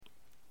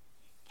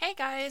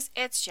guys,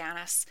 it's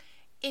Janice.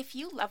 If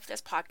you love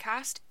this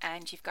podcast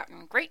and you've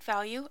gotten great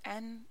value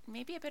and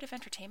maybe a bit of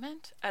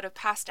entertainment out of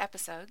past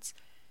episodes,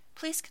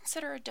 please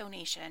consider a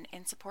donation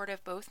in support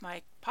of both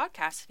my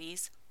podcast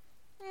fees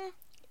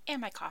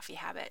and my coffee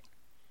habit.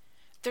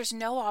 There's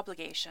no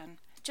obligation.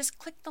 Just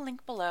click the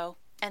link below,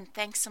 and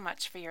thanks so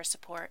much for your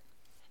support.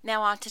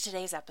 Now on to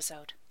today's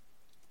episode.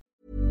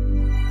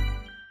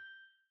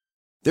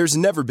 There's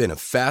never been a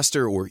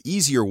faster or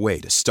easier way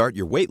to start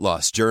your weight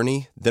loss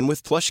journey than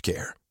with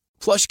PlushCare.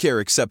 PlushCare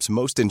accepts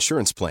most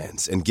insurance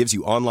plans and gives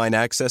you online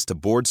access to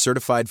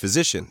board-certified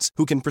physicians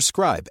who can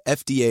prescribe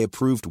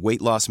FDA-approved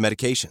weight loss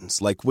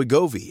medications like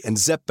Wegovy and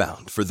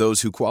Zepbound for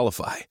those who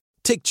qualify.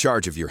 Take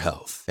charge of your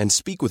health and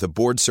speak with a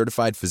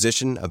board-certified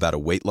physician about a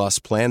weight loss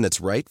plan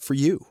that's right for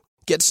you.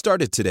 Get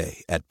started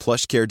today at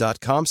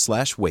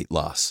plushcare.com/weight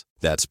loss.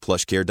 That's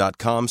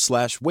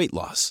plushcare.com/weight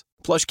loss.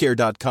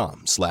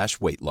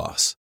 plushcare.com/weight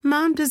loss.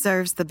 Mom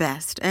deserves the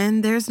best,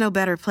 and there's no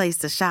better place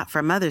to shop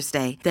for Mother's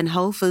Day than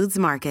Whole Foods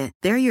Market.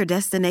 They're your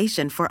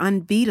destination for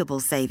unbeatable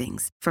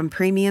savings, from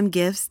premium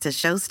gifts to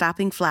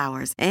show-stopping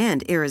flowers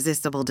and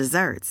irresistible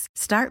desserts.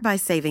 Start by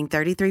saving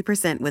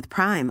 33% with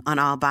Prime on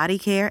all body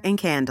care and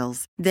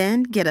candles.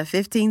 Then get a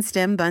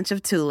 15-stem bunch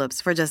of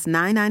tulips for just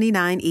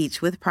 $9.99 each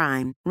with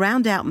Prime.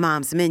 Round out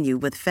Mom's menu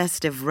with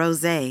festive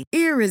rosé,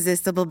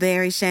 irresistible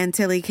berry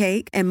chantilly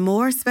cake, and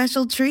more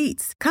special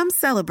treats. Come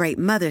celebrate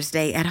Mother's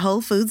Day at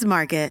Whole Foods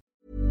Market.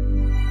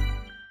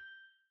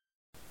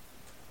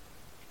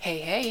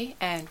 Hey,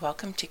 and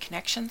welcome to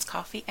Connections,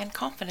 Coffee, and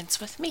Confidence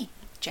with me,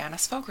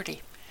 Janice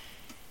Fogarty.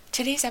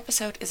 Today's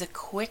episode is a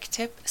quick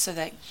tip so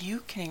that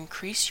you can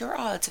increase your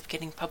odds of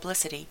getting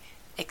publicity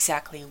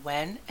exactly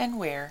when and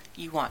where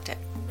you want it.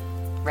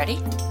 Ready?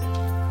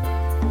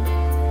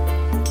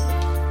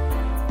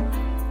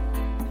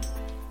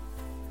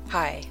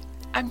 Hi,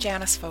 I'm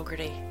Janice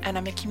Fogarty, and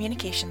I'm a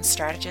communications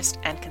strategist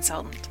and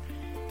consultant.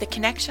 The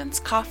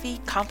Connections, Coffee,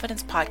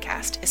 Confidence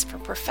podcast is for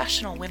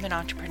professional women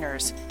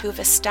entrepreneurs who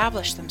have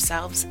established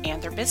themselves and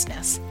their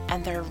business,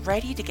 and they're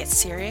ready to get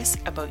serious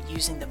about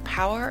using the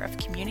power of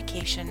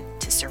communication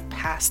to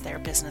surpass their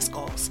business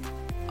goals.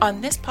 On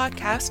this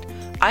podcast,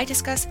 I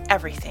discuss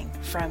everything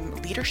from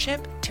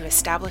leadership to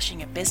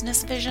establishing a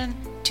business vision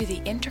to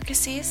the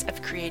intricacies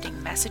of creating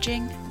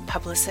messaging,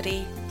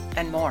 publicity,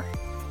 and more.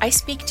 I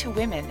speak to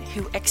women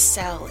who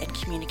excel in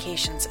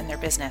communications in their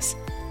business,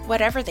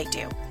 whatever they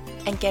do,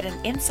 and get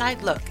an inside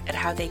look at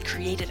how they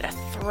created a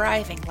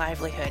thriving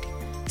livelihood.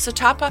 So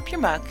top up your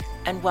mug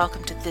and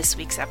welcome to this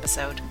week's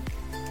episode.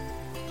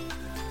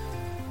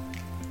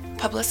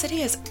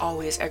 Publicity is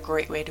always a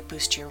great way to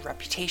boost your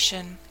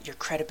reputation, your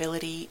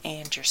credibility,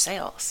 and your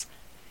sales.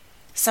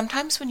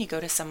 Sometimes when you go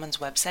to someone's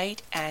website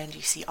and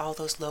you see all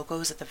those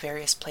logos at the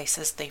various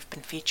places they've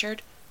been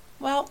featured,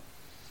 well,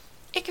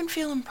 it can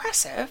feel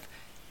impressive,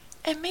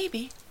 and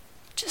maybe,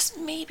 just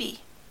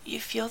maybe,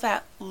 you feel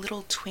that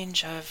little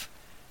twinge of,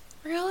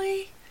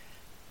 really?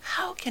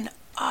 How can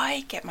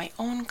I get my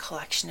own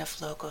collection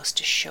of logos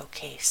to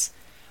showcase?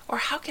 Or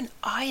how can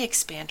I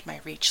expand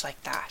my reach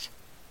like that?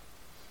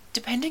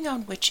 Depending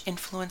on which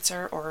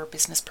influencer or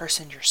business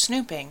person you're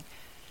snooping,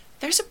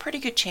 there's a pretty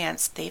good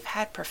chance they've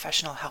had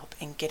professional help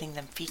in getting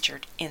them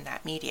featured in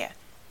that media.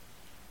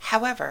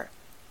 However,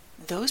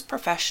 those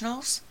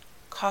professionals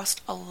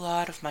cost a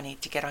lot of money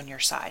to get on your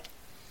side.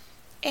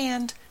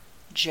 And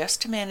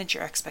just to manage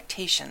your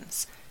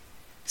expectations,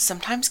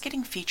 sometimes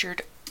getting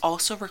featured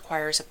also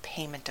requires a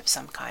payment of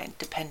some kind,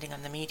 depending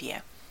on the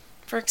media.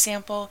 For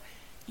example,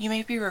 you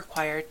may be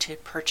required to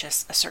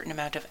purchase a certain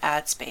amount of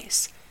ad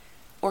space,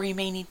 or you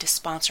may need to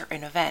sponsor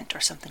an event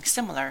or something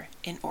similar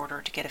in order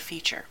to get a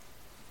feature.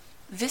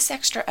 This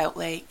extra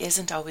outlay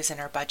isn't always in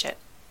our budget,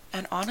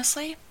 and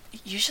honestly, it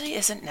usually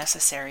isn't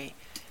necessary.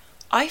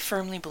 I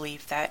firmly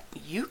believe that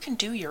you can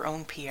do your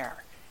own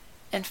PR.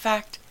 In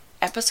fact,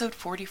 episode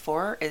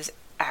 44 is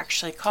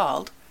actually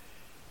called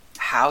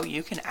How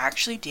You Can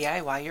Actually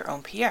DIY Your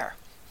Own PR.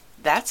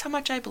 That's how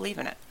much I believe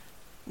in it.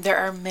 There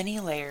are many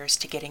layers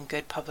to getting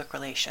good public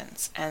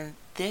relations, and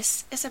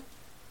this is a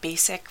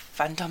basic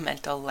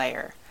fundamental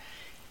layer.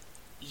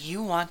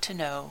 You want to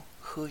know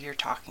who you're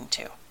talking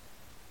to.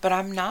 But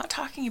I'm not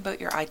talking about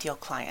your ideal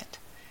client.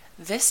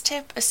 This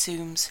tip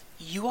assumes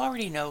you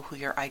already know who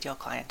your ideal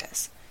client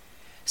is.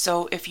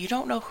 So if you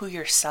don't know who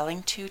you're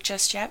selling to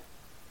just yet,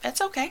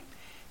 it's okay.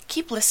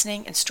 Keep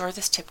listening and store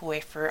this tip away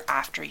for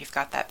after you've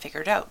got that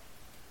figured out.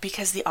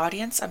 Because the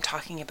audience I'm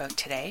talking about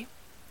today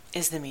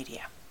is the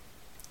media.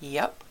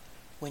 Yep,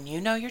 when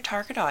you know your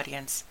target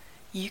audience,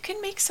 you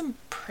can make some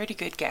pretty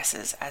good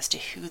guesses as to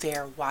who they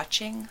are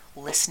watching,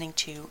 listening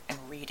to,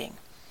 and reading.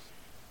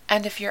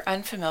 And if you're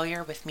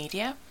unfamiliar with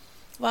media,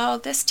 well,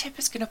 this tip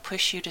is going to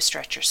push you to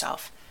stretch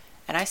yourself,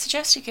 and I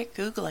suggest you get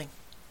Googling.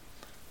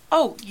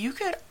 Oh, you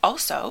could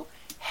also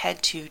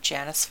head to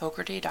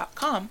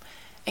janicefogarty.com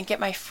and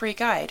get my free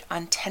guide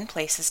on 10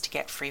 places to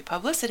get free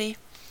publicity.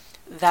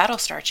 That'll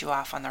start you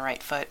off on the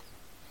right foot.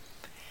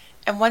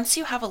 And once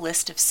you have a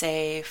list of,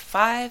 say,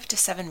 5 to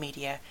 7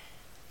 media,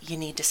 you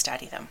need to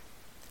study them.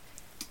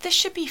 This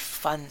should be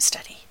fun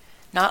study,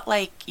 not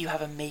like you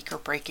have a make or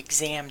break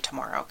exam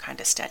tomorrow kind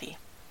of study.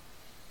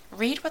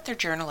 Read what their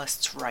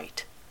journalists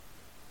write.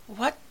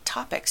 What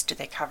topics do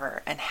they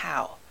cover and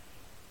how?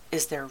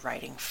 Is their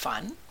writing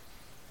fun?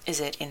 Is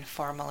it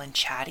informal and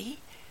chatty?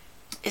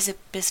 Is it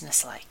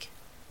businesslike?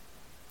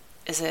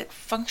 Is it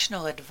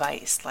functional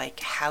advice like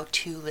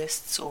how-to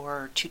lists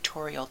or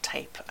tutorial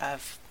type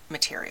of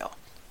material?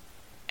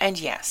 And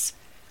yes,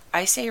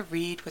 I say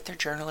read what their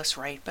journalists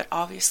write, but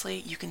obviously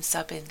you can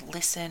sub in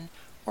listen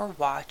or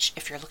watch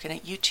if you're looking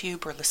at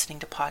YouTube or listening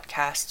to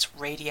podcasts,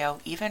 radio,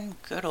 even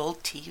good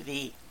old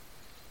TV.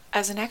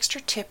 As an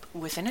extra tip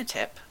within a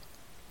tip,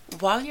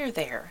 while you're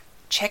there,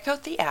 check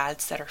out the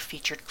ads that are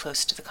featured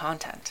close to the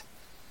content.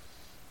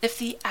 If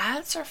the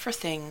ads are for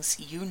things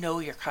you know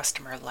your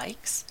customer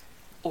likes,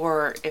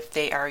 or if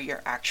they are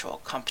your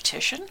actual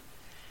competition,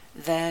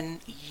 then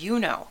you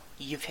know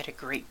you've hit a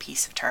great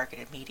piece of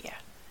targeted media.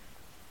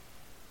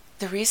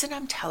 The reason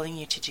I'm telling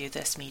you to do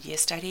this media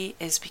study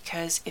is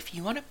because if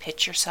you want to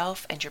pitch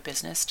yourself and your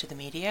business to the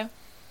media,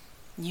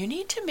 you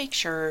need to make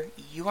sure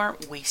you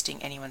aren't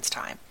wasting anyone's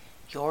time,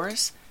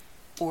 yours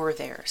or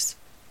theirs.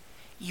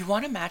 You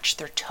want to match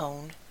their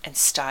tone and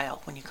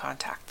style when you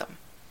contact them.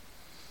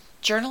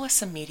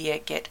 Journalists and media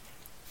get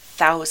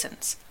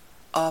thousands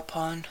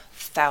upon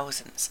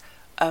thousands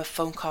of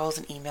phone calls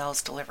and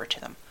emails delivered to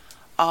them,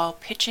 all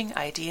pitching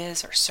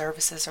ideas or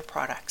services or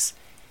products.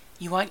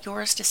 You want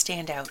yours to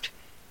stand out,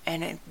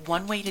 and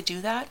one way to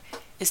do that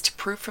is to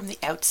prove from the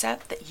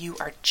outset that you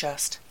are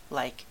just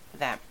like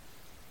them,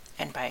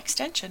 and by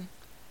extension,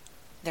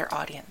 their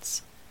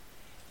audience.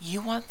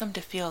 You want them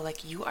to feel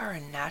like you are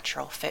a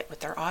natural fit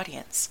with their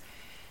audience,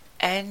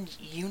 and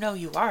you know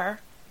you are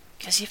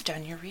because you've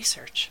done your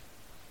research.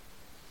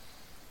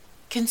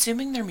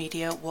 Consuming their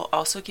media will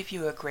also give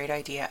you a great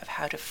idea of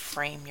how to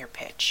frame your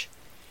pitch.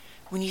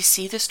 When you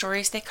see the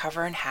stories they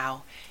cover and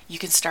how, you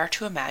can start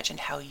to imagine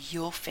how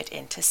you'll fit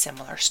into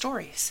similar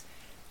stories.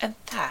 And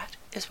that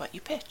is what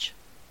you pitch.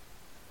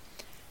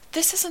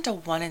 This isn't a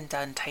one and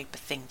done type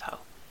of thing though.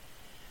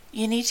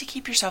 You need to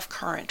keep yourself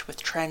current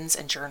with trends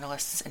and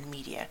journalists and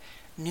media.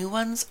 New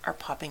ones are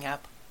popping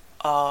up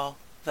all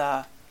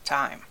the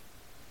time.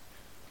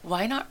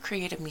 Why not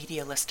create a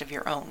media list of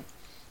your own?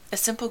 A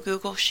simple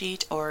Google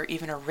sheet or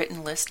even a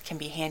written list can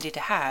be handy to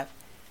have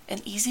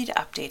and easy to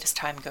update as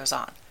time goes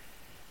on.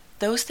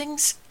 Those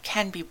things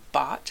can be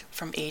bought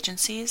from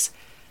agencies,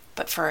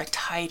 but for a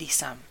tidy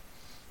sum,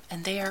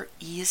 and they are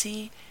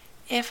easy,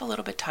 if a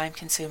little bit time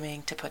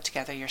consuming, to put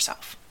together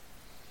yourself.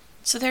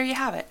 So there you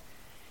have it.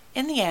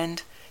 In the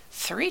end,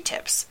 3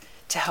 tips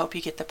to help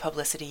you get the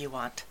publicity you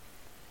want.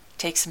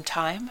 Take some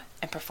time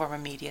and perform a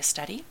media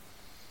study.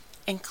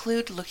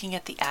 Include looking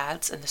at the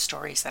ads and the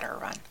stories that are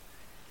run.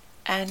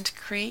 And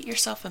create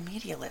yourself a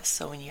media list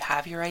so when you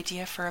have your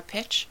idea for a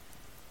pitch,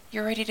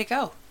 you're ready to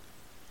go.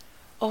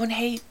 Oh, and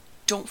hey,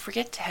 don't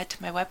forget to head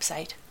to my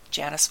website,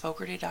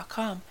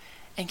 JaniceFogarty.com,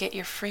 and get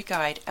your free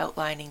guide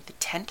outlining the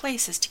 10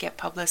 places to get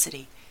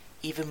publicity,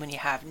 even when you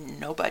have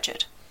no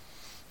budget.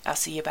 I'll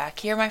see you back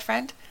here, my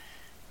friend,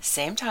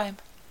 same time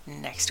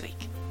next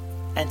week.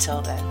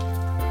 Until then.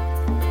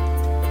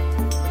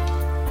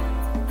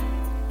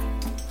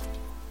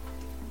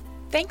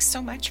 Thanks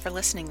so much for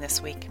listening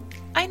this week.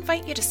 I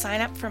invite you to sign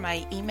up for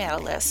my email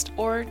list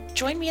or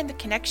join me in the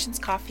Connections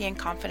Coffee and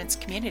Confidence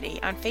community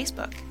on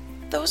Facebook.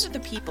 Those are the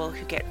people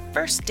who get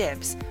first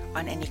dibs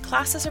on any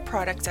classes or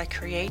products I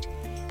create,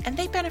 and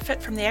they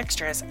benefit from the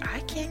extras I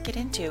can't get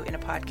into in a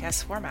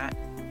podcast format.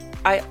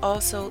 I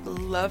also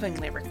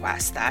lovingly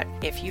request that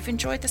if you've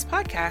enjoyed this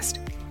podcast,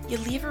 you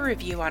leave a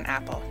review on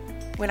Apple.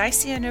 When I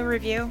see a new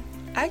review,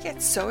 I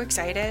get so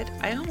excited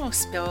I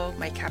almost spill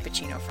my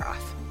cappuccino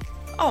froth.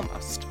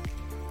 Almost.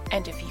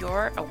 And if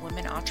you're a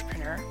woman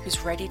entrepreneur who's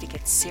ready to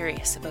get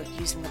serious about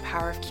using the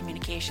power of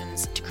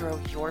communications to grow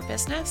your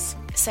business,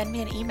 send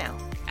me an email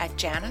at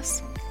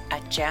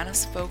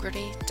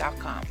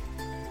janice@janicefogarty.com.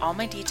 All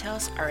my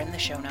details are in the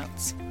show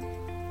notes.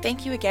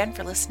 Thank you again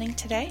for listening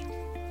today,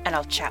 and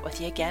I'll chat with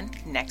you again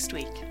next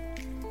week.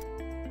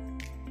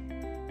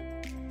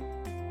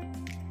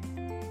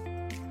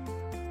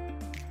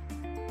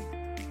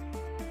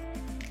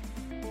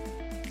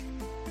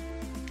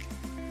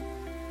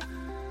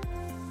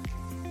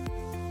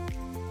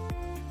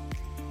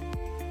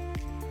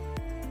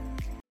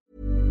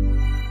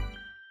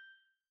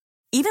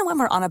 Even when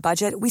we're on a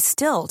budget, we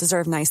still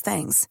deserve nice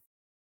things.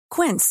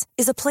 Quince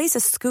is a place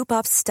to scoop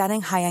up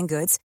stunning high-end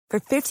goods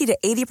for 50 to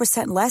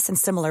 80% less than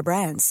similar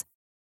brands.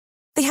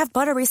 They have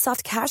buttery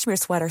soft cashmere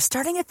sweaters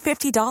starting at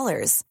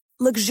 $50,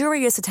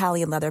 luxurious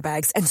Italian leather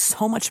bags, and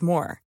so much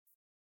more.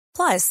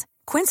 Plus,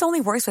 Quince only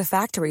works with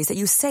factories that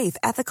use safe,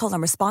 ethical,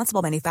 and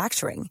responsible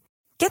manufacturing.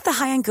 Get the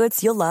high-end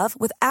goods you'll love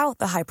without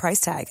the high price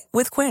tag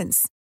with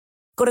Quince.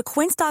 Go to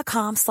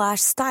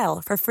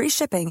quince.com/style for free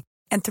shipping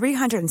and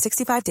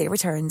 365-day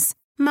returns.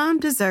 Mom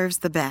deserves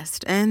the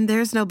best, and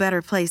there's no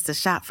better place to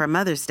shop for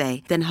Mother's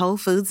Day than Whole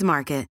Foods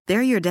Market.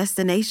 They're your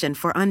destination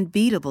for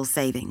unbeatable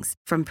savings,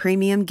 from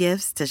premium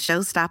gifts to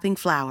show-stopping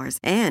flowers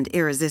and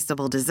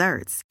irresistible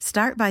desserts.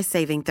 Start by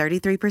saving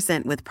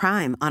 33% with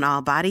Prime on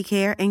all body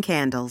care and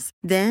candles.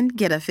 Then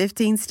get a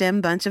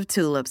 15-stem bunch of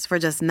tulips for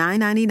just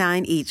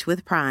 $9.99 each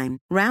with Prime.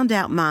 Round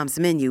out Mom's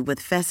menu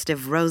with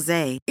festive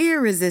rosé,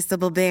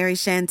 irresistible berry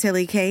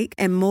chantilly cake,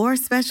 and more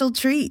special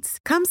treats.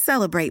 Come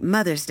celebrate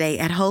Mother's Day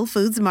at Whole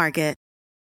Foods Market.